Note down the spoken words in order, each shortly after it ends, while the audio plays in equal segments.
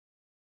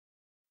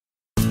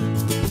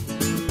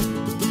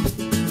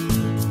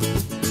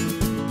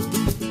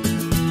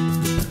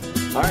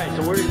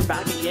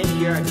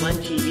here at GLEN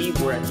TV.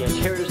 We're at the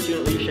Ontario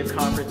Student Leadership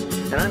Conference,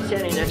 and I'm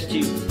standing next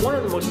to one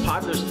of the most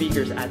popular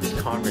speakers at this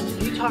conference.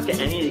 If you talk to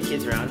any of the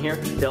kids around here,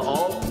 they'll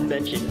all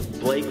mention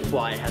Blake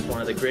Fly has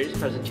one of the greatest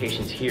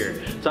presentations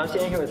here. So I'm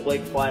standing here with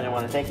Blake Fly, and I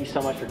want to thank you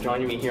so much for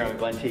joining me here on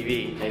GLEN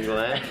TV. Hey,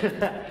 Glenn.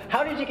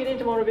 How did you get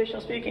into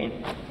motivational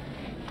speaking?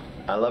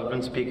 I loved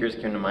when speakers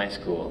came to my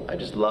school. I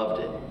just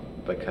loved it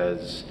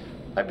because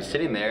I'd be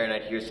sitting there and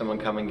I'd hear someone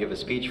come and give a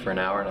speech for an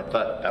hour, and I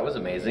thought, that was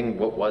amazing.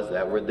 What was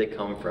that? Where'd they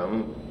come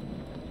from?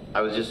 I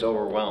was just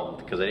overwhelmed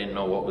because I didn't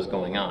know what was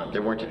going on. They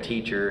weren't a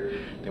teacher,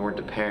 they weren't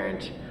a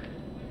parent.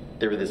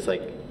 They were this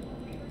like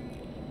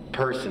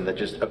person that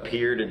just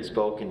appeared and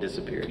spoke and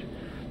disappeared.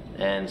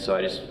 And so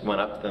I just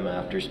went up to them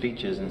after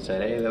speeches and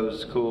said, hey, that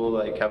was cool,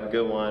 like have a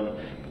good one.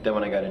 But then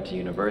when I got into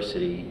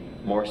university,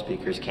 more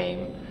speakers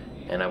came,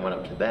 and I went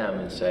up to them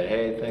and said,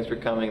 hey, thanks for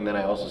coming. Then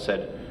I also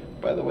said,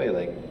 by the way,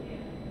 like,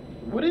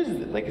 what is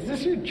it? Like, is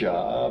this your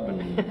job?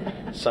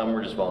 And some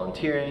were just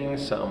volunteering,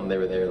 some they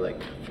were there like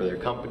for their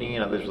company,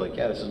 and others were like,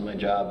 yeah, this is my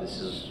job,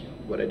 this is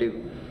what I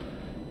do.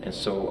 And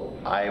so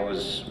I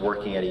was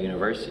working at a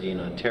university in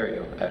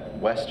Ontario, at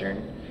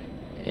Western,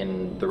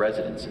 in the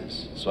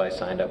residences. So I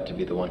signed up to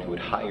be the one who would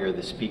hire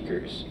the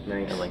speakers.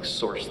 Nice. And like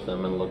source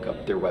them and look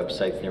up their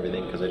websites and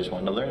everything, because I just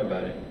wanted to learn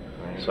about it.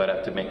 So I'd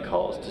have to make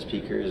calls to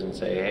speakers and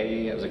say,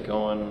 hey, how's it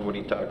going? What do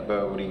you talk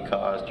about? What do you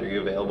cost? Are you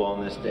available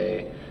on this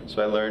day?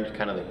 So I learned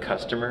kind of the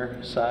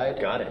customer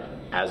side. Got it.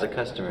 As a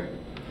customer.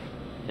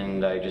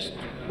 And I just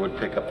would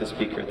pick up the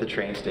speaker at the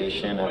train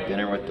station, have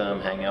dinner with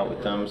them, hang out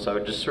with them. So I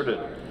would just sort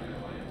of,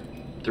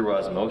 through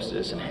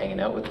osmosis and hanging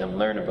out with them,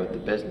 learn about the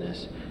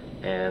business.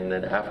 And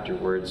then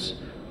afterwards,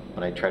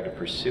 when I tried to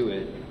pursue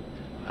it,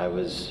 I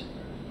was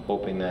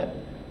hoping that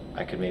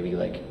I could maybe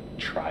like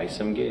try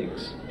some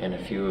gigs. And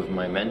a few of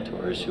my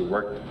mentors who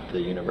worked at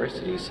the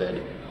university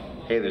said,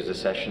 hey, there's a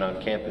session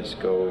on campus,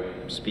 go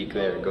speak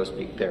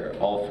there,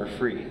 all for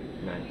free.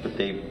 Nice. But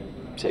they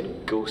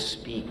said, go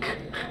speak.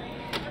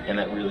 And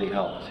that really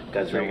helped.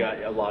 That's where you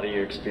got a lot of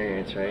your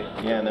experience, right?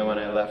 Yeah, and then when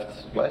I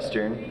left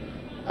Western,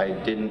 I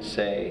didn't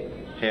say,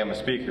 hey, I'm a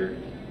speaker.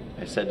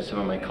 I said to some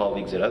of my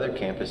colleagues at other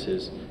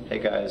campuses, hey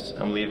guys,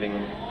 I'm leaving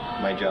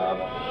my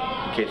job.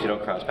 In case you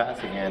don't cross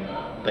paths again,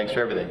 thanks for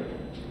everything.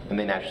 And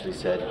they naturally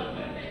said,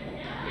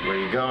 where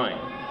are you going?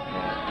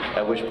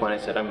 At which point I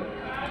said,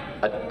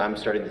 I'm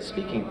starting the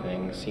speaking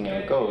thing, seeing how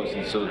it goes.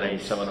 And so then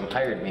some of them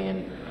hired me,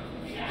 and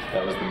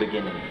that was the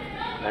beginning.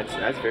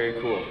 That's very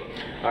cool.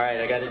 All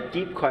right, I got a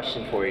deep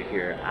question for you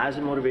here. As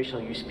a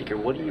motivational youth speaker,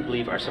 what do you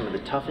believe are some of the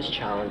toughest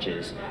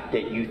challenges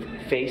that youth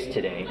face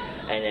today?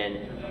 And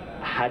then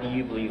how do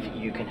you believe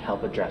you can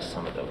help address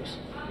some of those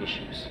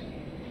issues?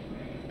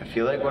 I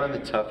feel like one of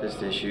the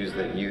toughest issues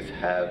that youth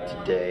have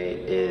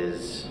today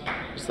is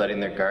just letting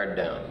their guard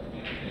down.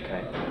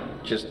 Okay.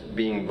 Just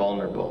being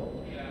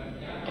vulnerable.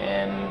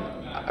 And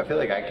I feel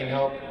like I can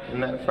help in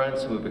that front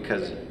simply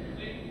because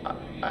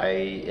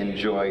I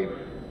enjoy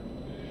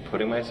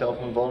putting myself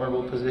in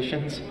vulnerable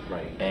positions.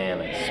 Right.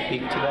 And I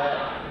speak to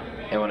that.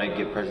 And when I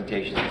give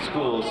presentations in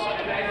schools,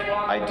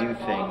 I do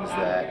things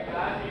that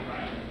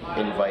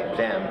invite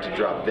them to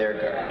drop their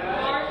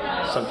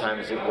guard.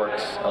 Sometimes it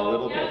works a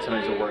little bit,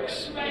 sometimes it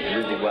works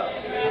really well.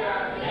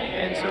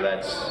 And so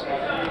that's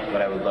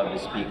what I would love to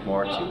speak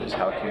more to, is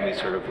how can we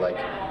sort of like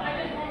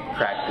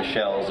crack the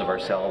shells of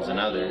ourselves and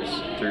others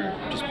through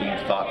just being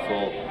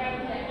thoughtful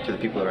to the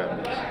people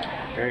around us.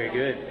 Very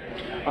good.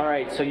 All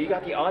right, so you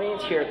got the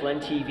audience here at GLEN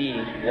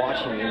TV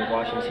watching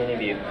this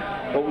interview.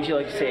 What would you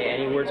like to say?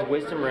 Any words of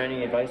wisdom or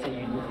any advice that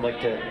you'd like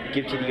to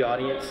give to the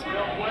audience?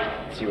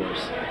 It's yours.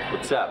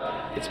 What's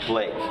up? It's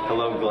Blake.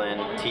 Hello, GLEN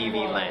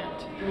TV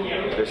land.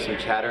 There's some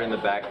chatter in the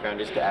background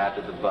just to add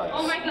to the buzz.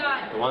 Oh my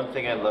God. The one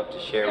thing I'd love to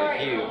share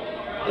with you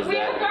is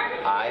that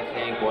I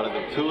think one of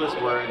the coolest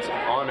words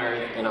on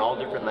earth in all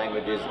different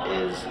languages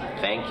is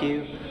thank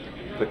you,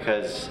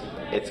 because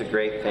it's a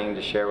great thing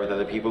to share with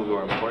other people who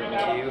are important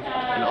to you,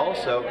 and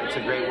also it's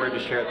a great word to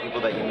share with people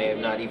that you may have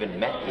not even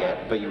met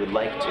yet, but you would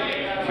like to.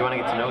 If you want to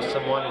get to know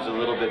someone who's a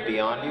little bit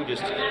beyond you,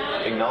 just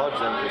acknowledge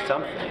them for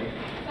something,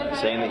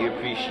 saying that you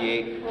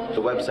appreciate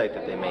the website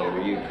that they made, or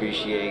you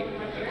appreciate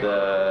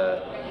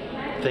the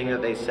thing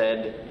that they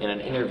said in an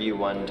interview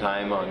one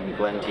time on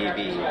GLEN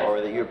TV,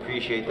 or that you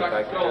appreciate the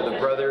fact that they're the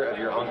brother of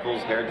your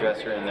uncle's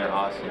hairdresser and they're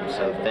awesome.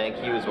 So thank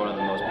you is one of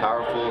the most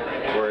powerful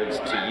words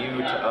to you,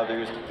 to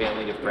others, to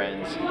family, to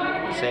friends.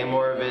 Say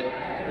more of it.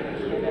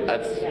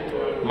 That's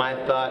my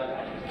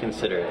thought.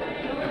 Consider it.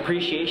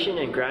 Appreciation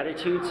and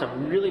gratitude,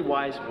 some really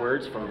wise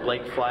words from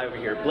Blake Fly over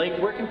here. Blake,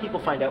 where can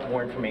people find out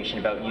more information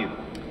about you?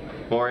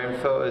 More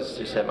info is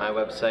just at my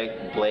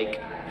website,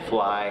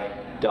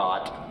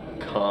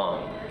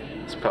 blakefly.com.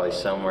 It's probably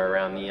somewhere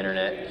around the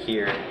internet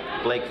here,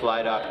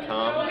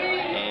 blakefly.com,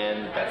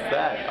 and that's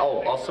that.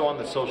 Oh, also on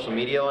the social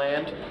media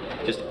land,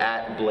 just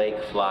at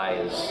Blake Fly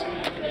is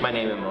my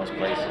name in most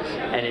places.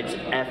 And it's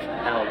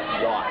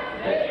F-L-Y,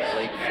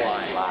 Blake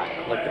Fly,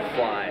 like the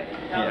fly.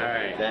 Yeah, All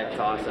right, exactly. that's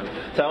awesome.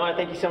 So I want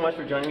to thank you so much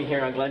for joining me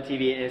here on GLEN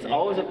TV. It is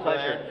always a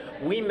pleasure.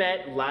 We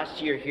met last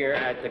year here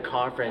at the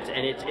conference,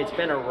 and it's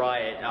been a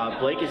riot.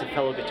 Blake is a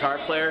fellow guitar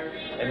player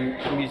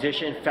and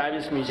musician,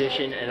 fabulous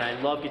musician, and I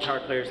love guitar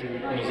players and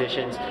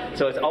musicians.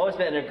 So it's always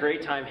been a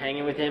great time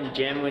hanging with him,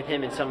 jamming with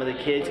him and some of the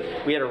kids.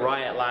 We had a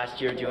riot last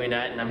year doing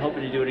that, and I'm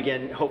hoping to do it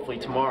again, hopefully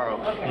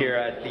tomorrow, here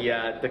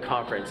at the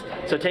conference.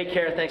 So take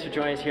care. Thanks for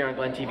joining us here on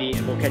GLEN TV,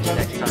 and we'll catch you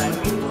next time.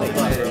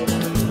 Thanks a lot,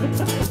 bro.